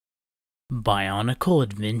Bionicle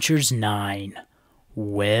Adventures 9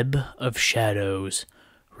 Web of Shadows.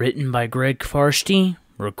 Written by Greg Farsty,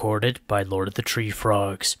 recorded by Lord of the Tree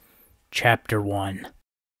Frogs. Chapter 1.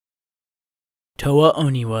 Toa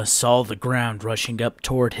Oniwa saw the ground rushing up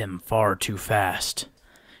toward him far too fast.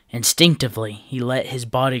 Instinctively, he let his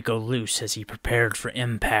body go loose as he prepared for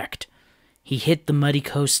impact. He hit the muddy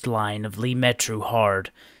coastline of Lee Metru hard,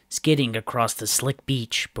 skidding across the slick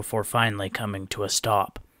beach before finally coming to a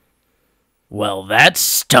stop. "Well, that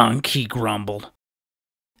stunk," he grumbled.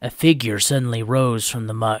 A figure suddenly rose from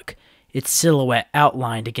the muck, its silhouette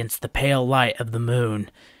outlined against the pale light of the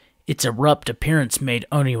moon. Its abrupt appearance made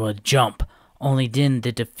Oniwa jump. Only then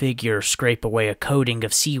did the figure scrape away a coating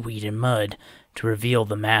of seaweed and mud to reveal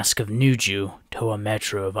the mask of Nuju, Toa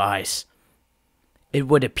Metru of Ice. "It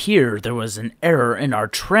would appear there was an error in our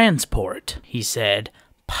transport," he said.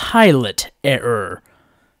 "Pilot error."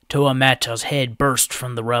 Toa Mata's head burst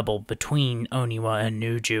from the rubble between Oniwa and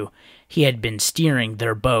Nuju. He had been steering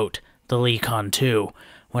their boat, the Lecon 2,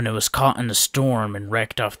 when it was caught in a storm and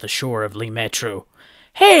wrecked off the shore of Lee Metru.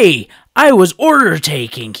 "Hey, I was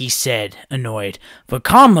order-taking," he said, annoyed.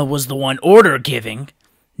 "Vakama was the one order-giving."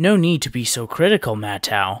 "No need to be so critical,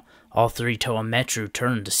 Matau." All three Toa Metru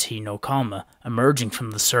turned to see Nokama emerging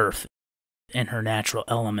from the surf in her natural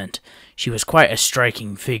element. She was quite a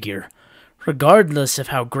striking figure. "Regardless of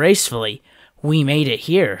how gracefully, we made it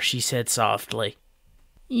here," she said softly.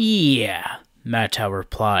 "Yeah," Matau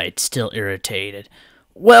replied, still irritated.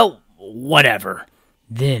 "Well, whatever."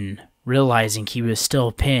 Then, realizing he was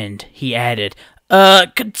still pinned, he added,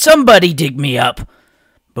 could somebody dig me up?"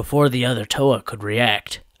 Before the other Toa could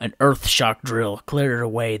react, an earth shock drill cleared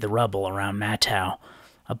away the rubble around Matau.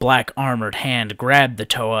 A black armored hand grabbed the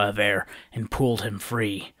Toa of Air and pulled him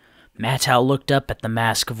free. Matau looked up at the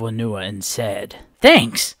mask of Whenua and said,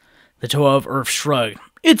 "Thanks." The Toa of Earth shrugged.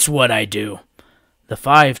 "It's what I do." The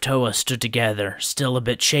five Toa stood together, still a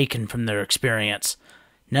bit shaken from their experience.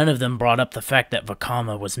 None of them brought up the fact that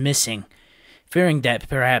Vakama was missing, fearing that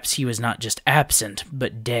perhaps he was not just absent,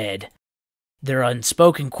 but dead. Their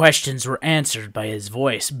unspoken questions were answered by his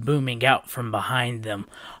voice booming out from behind them.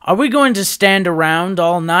 "Are we going to stand around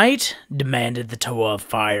all night?" demanded the Toa of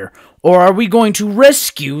Fire. "Or are we going to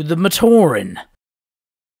rescue the Matoran?"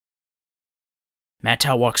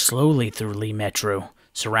 Matau walked slowly through Lee Metru,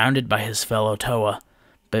 surrounded by his fellow Toa,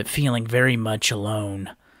 but feeling very much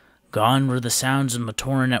alone. Gone were the sounds of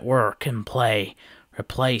Matoran at work and play,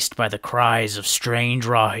 replaced by the cries of strange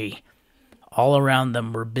Rahi. All around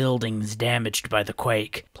them were buildings damaged by the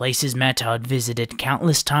quake, places Matau had visited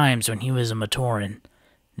countless times when he was a Matoran.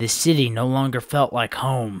 This city no longer felt like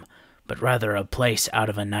home, but rather a place out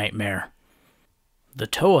of a nightmare. The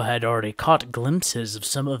Toa had already caught glimpses of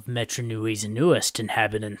some of Metronui's newest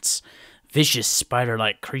inhabitants, vicious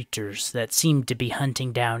spider-like creatures that seemed to be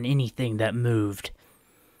hunting down anything that moved.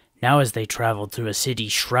 Now as they traveled through a city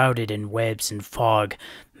shrouded in webs and fog,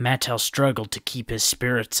 Matau struggled to keep his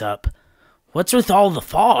spirits up. "What's with all the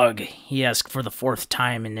fog?" he asked for the fourth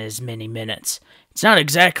time in as many minutes. "It's not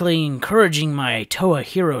exactly encouraging my Toa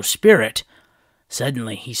hero spirit."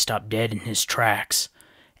 Suddenly he stopped dead in his tracks.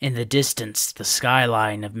 In the distance, the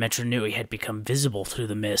skyline of Metronui had become visible through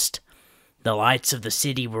the mist. The lights of the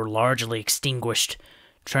city were largely extinguished.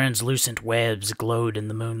 Translucent webs glowed in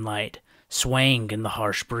the moonlight, swaying in the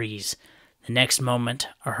harsh breeze. The next moment,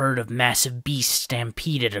 a herd of massive beasts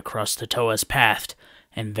stampeded across the Toa's path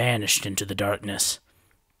and vanished into the darkness.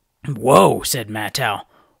 "Whoa," said Matau.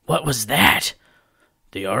 "What was that?"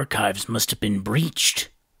 "The archives must have been breached,"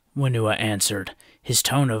 Whenua answered. His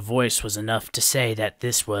tone of voice was enough to say that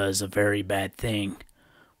this was a very bad thing.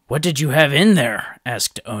 "What did you have in there?"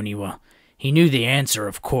 asked Oniwa. He knew the answer,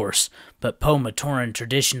 of course, but Po Matoran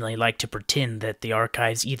traditionally liked to pretend that the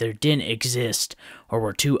archives either didn't exist or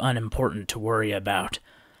were too unimportant to worry about.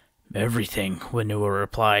 "Everything," Whenua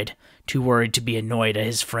replied, too worried to be annoyed at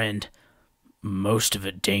his friend. "Most of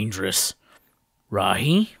it dangerous."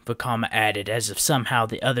 "Rahi?" Vakama added, as if somehow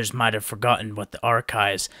the others might have forgotten what the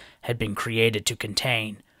archives had been created to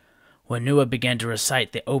contain. Whenua began to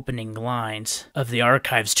recite the opening lines of the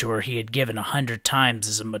archives tour he had given 100 times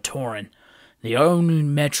as a Matoran. "The Onu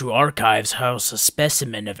Metru archives house a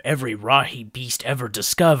specimen of every Rahi beast ever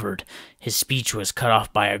discovered." His speech was cut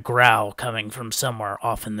off by a growl coming from somewhere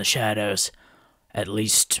off in the shadows. "At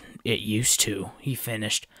least, it used to," he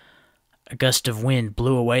finished. A gust of wind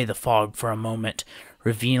blew away the fog for a moment,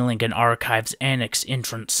 revealing an archives annex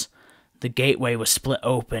entrance. The gateway was split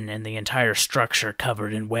open and the entire structure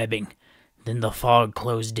covered in webbing. Then the fog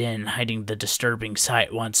closed in, hiding the disturbing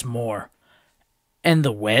sight once more. "And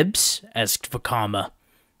the webs?" asked Vakama.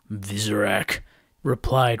 "Vizorak.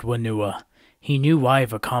 replied Whenua. He knew why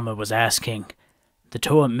Vakama was asking. The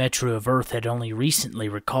Toa Metru of Earth had only recently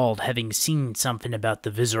recalled having seen something about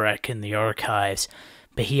the Vizirac in the archives,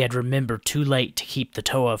 but he had remembered too late to keep the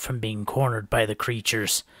Toa from being cornered by the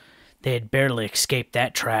creatures. They had barely escaped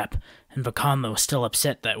that trap, and Vakama was still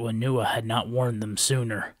upset that Whenua had not warned them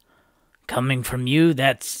sooner. "Coming from you,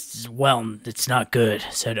 it's not good,"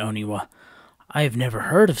 said Oniwa. "I have never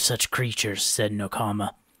heard of such creatures," said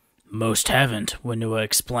Nokama. "Most haven't," Whenua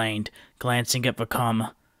explained, glancing at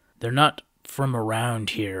Vakama. "They're not from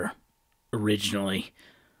around here, originally."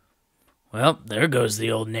 "Well, there goes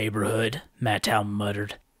the old neighborhood," Matau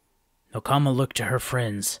muttered. Nokama looked to her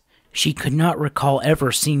friends. She could not recall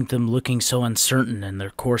ever seeing them looking so uncertain in their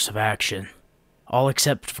course of action. All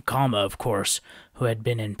except Vakama, of course, who had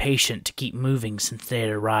been impatient to keep moving since they had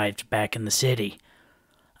arrived back in the city.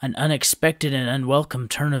 "An unexpected and unwelcome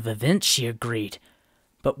turn of events," she agreed.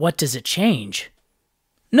 "But what does it change?"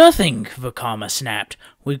 "Nothing," Vakama snapped.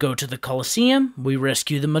 "We go to the Colosseum, we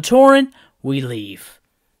rescue the Matoran, we leave."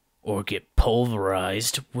 "Or get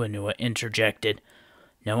pulverized," Whenua interjected.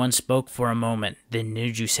 No one spoke for a moment, then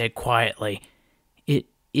Nuju said quietly, "It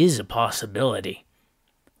is a possibility."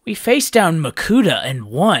 "We faced down Makuta and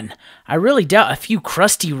won. I really doubt a few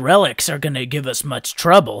crusty relics are going to give us much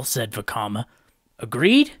trouble," said Vakama.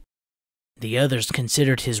 "Agreed?" The others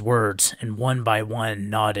considered his words, and one by one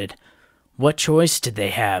nodded. What choice did they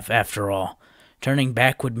have, after all? Turning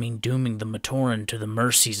back would mean dooming the Matoran to the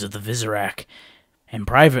mercies of the Vizirac, and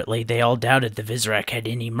privately they all doubted the Vizirac had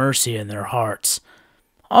any mercy in their hearts.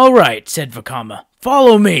 "All right," said Vakama.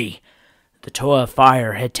 "Follow me!" The Toa of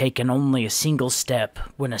Fire had taken only a single step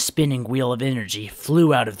when a spinning wheel of energy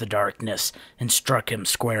flew out of the darkness and struck him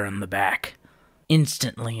square in the back.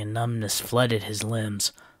 Instantly a numbness flooded his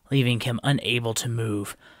limbs, leaving him unable to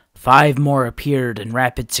move. 5 more appeared in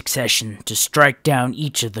rapid succession to strike down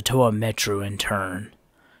each of the Toa Metru in turn.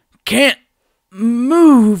 "Can't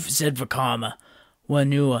move," said Vakama.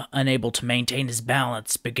 Whenua, unable to maintain his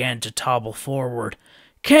balance, began to topple forward.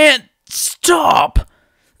 "Can't stop!"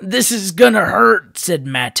 "This is gonna hurt," said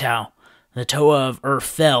Matau. The Toa of Earth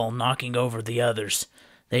fell, knocking over the others.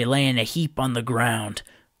 They lay in a heap on the ground,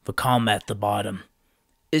 Vakama at the bottom.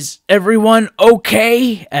 "Is everyone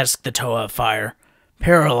okay?" asked the Toa of Fire.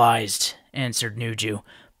 "Paralyzed," answered Nuju,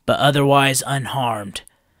 "but otherwise unharmed."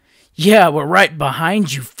 "Yeah, we're right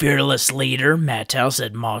behind you, fearless leader," Matau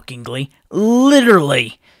said mockingly.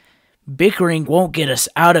 "Literally." "Bickering won't get us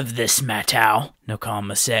out of this, Matau,"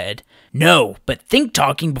 Nokama said. "No, but think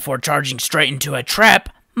talking before charging straight into a trap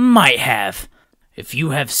might have." "If you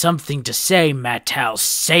have something to say, Matau,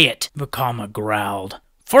 say it," Vakama growled.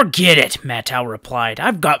 "Forget it," Matau replied.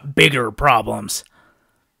 "I've got bigger problems."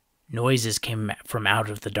 Noises came from out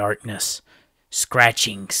of the darkness.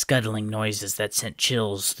 Scratching, scuttling noises that sent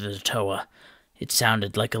chills through the Toa. It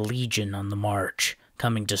sounded like a legion on the march,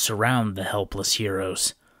 coming to surround the helpless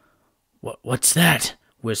heroes. What's that?"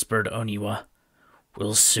 whispered Oniwa.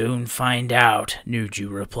 "We'll soon find out," Nuju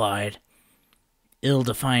replied.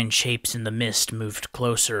 Ill-defined shapes in the mist moved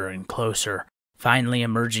closer and closer, finally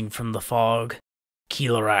emerging from the fog.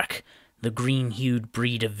 Kilarak, the green-hued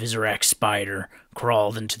breed of Vizirac spider,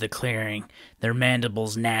 crawled into the clearing, their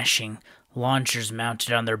mandibles gnashing. Launchers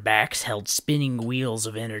mounted on their backs held spinning wheels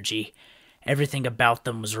of energy. Everything about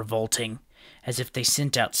them was revolting, as if they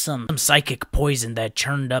sent out some psychic poison that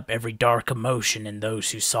churned up every dark emotion in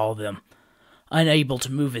those who saw them. Unable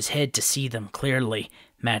to move his head to see them clearly,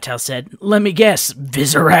 Matau said, "Let me guess,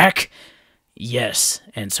 Vizirac?" "Yes,"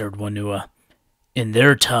 answered Whenua. "In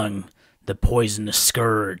their tongue, the poisonous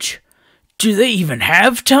scourge." "Do they even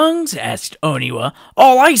have tongues?" asked Oniwa.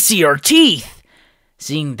 "All I see are teeth."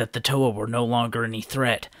 Seeing that the Toa were no longer any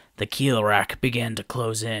threat, the Kilarak began to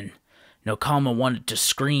close in. Nokama wanted to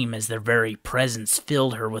scream as their very presence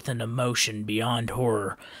filled her with an emotion beyond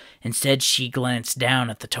horror. Instead, she glanced down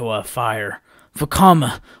at the Toa of Fire.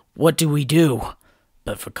 "Vakama, what do we do?"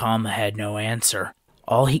 But Vakama had no answer.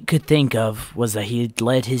 All he could think of was that he had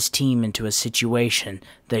led his team into a situation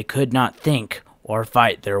they could not think or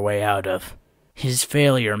fight their way out of. His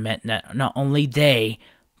failure meant that not only they,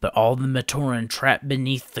 but all the Matoran trapped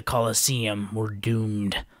beneath the Colosseum were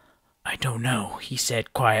doomed. "I don't know," he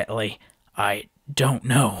said quietly. "I don't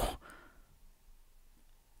know."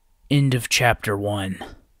 End of Chapter 1.